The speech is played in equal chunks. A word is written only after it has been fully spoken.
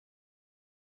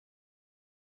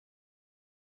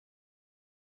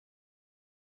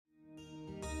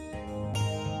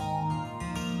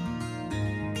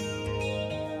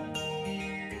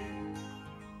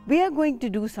We are going to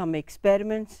do some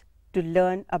experiments to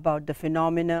learn about the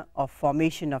phenomena of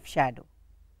formation of shadow.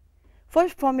 For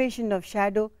formation of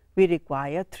shadow, we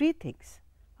require three things: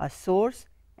 a source,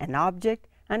 an object,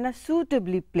 and a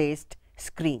suitably placed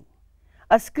screen.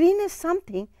 A screen is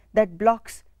something that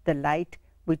blocks the light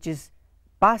which is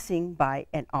passing by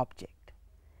an object.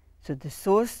 So, the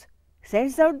source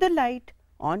sends out the light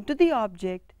onto the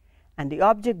object, and the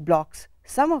object blocks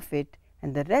some of it,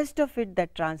 and the rest of it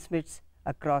that transmits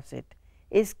across it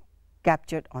is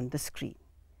captured on the screen.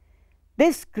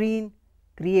 This screen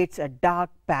creates a dark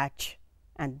patch,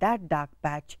 and that dark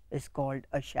patch is called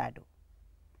a shadow.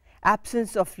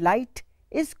 Absence of light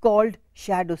is called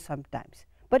shadow sometimes,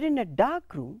 but in a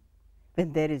dark room,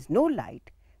 when there is no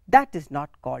light, that is not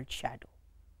called shadow.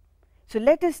 So,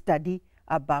 let us study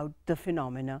about the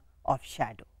phenomena of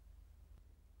shadow.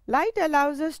 Light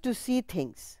allows us to see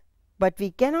things, but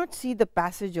we cannot see the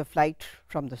passage of light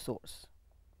from the source.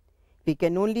 We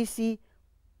can only see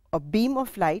a beam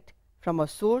of light from a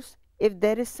source if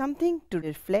there is something to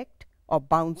reflect or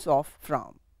bounce off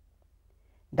from: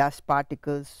 dust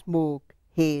particles, smoke,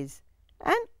 haze,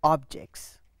 and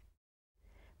objects.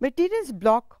 Materials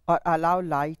block or allow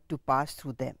light to pass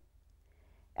through them.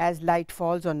 As light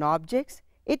falls on objects,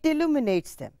 it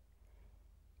illuminates them.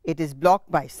 It is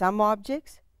blocked by some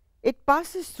objects, it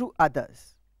passes through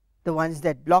others. The ones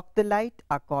that block the light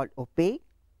are called opaque.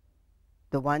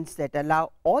 The ones that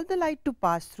allow all the light to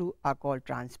pass through are called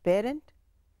transparent,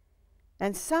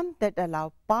 and some that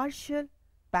allow partial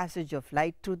passage of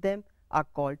light through them are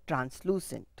called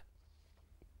translucent.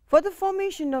 For the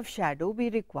formation of shadow, we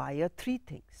require three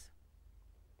things: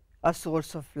 a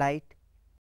source of light,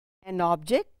 an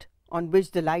object on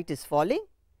which the light is falling,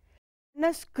 and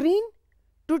a screen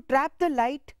to trap the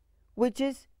light which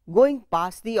is going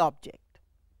past the object.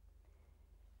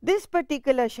 This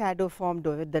particular shadow formed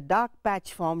over the dark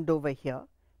patch formed over here,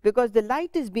 because the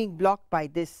light is being blocked by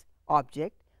this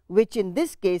object, which in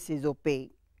this case is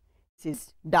opaque,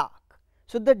 is dark.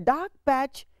 So, the dark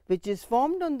patch which is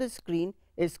formed on the screen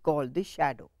is called the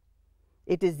shadow.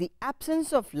 It is the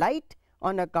absence of light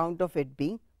on account of it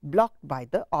being blocked by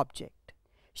the object.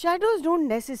 Shadows do not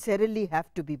necessarily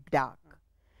have to be dark.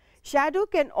 Shadow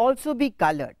can also be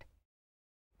colored.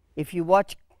 If you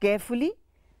watch carefully,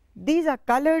 these are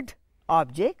colored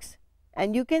objects,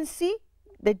 and you can see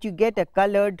that you get a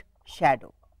colored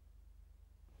shadow.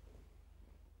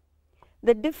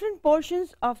 The different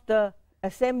portions of the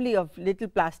assembly of little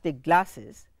plastic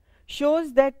glasses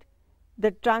shows that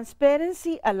the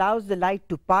transparency allows the light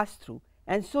to pass through,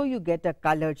 and so you get a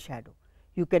colored shadow.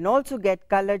 You can also get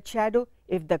colored shadow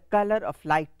if the color of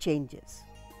light changes.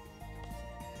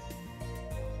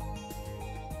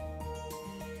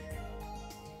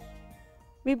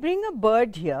 We bring a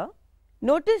bird here.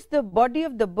 Notice the body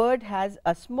of the bird has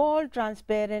a small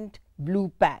transparent blue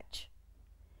patch.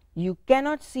 You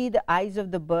cannot see the eyes of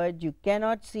the bird, you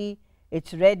cannot see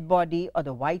its red body or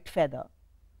the white feather,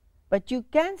 but you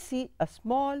can see a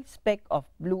small speck of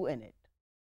blue in it.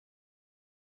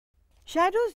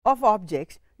 Shadows of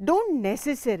objects do not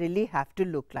necessarily have to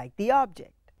look like the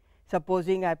object.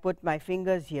 Supposing I put my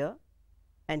fingers here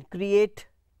and create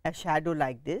a shadow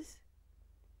like this,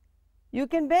 you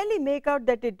can barely make out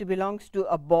that it belongs to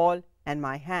a ball and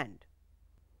my hand.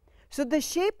 So, the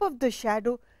shape of the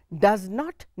shadow does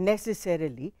not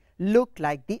necessarily look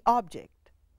like the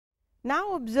object.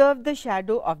 Now, observe the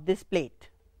shadow of this plate.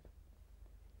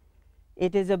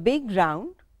 It is a big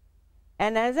round,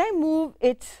 and as I move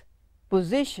its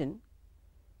position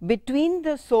between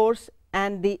the source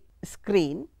and the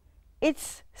screen,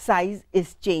 its size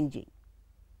is changing.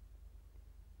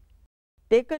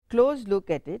 Take a close look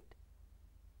at it.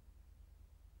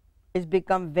 It's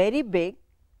become very big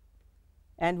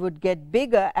and would get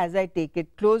bigger as I take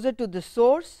it closer to the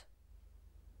source.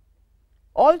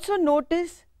 Also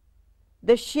notice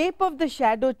the shape of the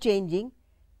shadow changing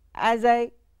as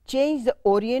I change the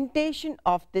orientation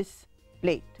of this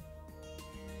plate.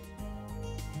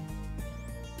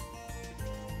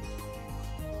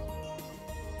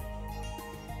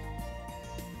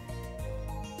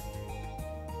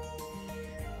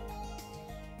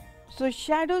 So,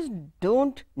 shadows do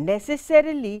not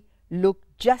necessarily look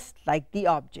just like the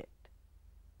object.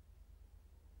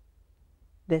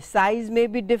 Their size may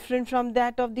be different from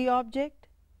that of the object,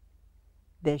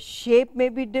 their shape may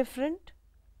be different,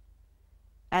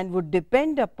 and would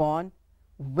depend upon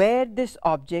where this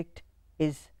object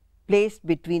is placed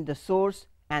between the source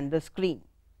and the screen.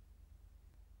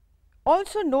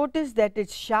 Also notice that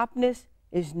its sharpness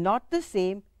is not the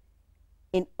same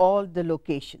in all the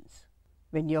locations.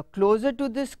 When you are closer to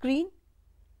the screen,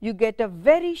 you get a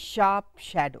very sharp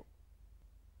shadow.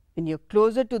 When you are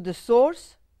closer to the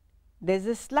source, there is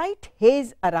a slight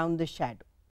haze around the shadow.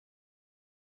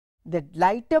 The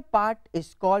lighter part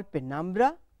is called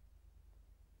penumbra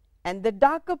and the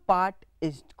darker part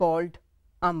is called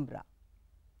umbra.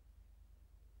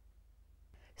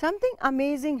 Something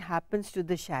amazing happens to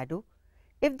the shadow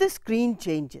if the screen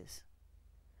changes.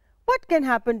 What can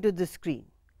happen to the screen?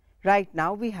 Right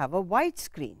now we have a white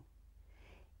screen.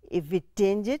 If we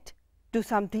change it to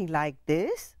something like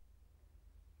this,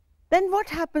 then what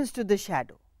happens to the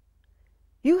shadow?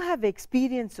 You have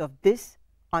experience of this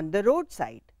on the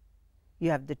roadside.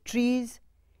 You have the trees,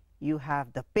 you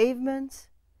have the pavements,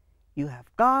 you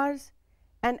have cars,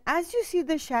 and as you see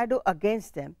the shadow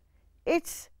against them,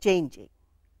 it's changing.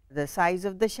 The size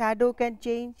of the shadow can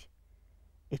change,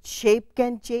 its shape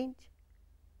can change.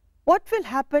 What will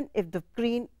happen if the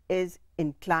screen is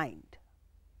inclined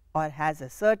or has a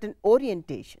certain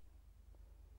orientation?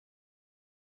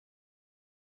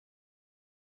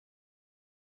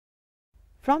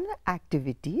 From the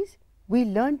activities, we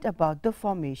learnt about the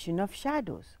formation of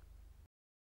shadows.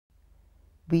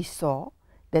 We saw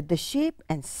that the shape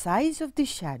and size of the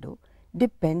shadow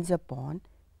depends upon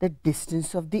the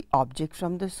distance of the object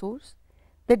from the source,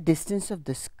 the distance of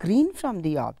the screen from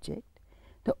the object,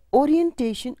 the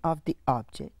orientation of the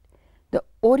object, the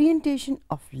orientation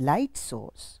of light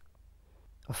source.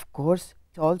 Of course,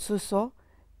 we also saw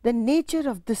the nature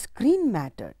of the screen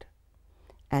mattered,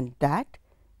 and that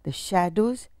the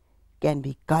shadows can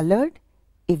be colored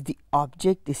if the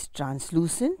object is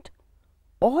translucent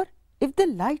or if the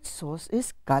light source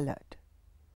is colored.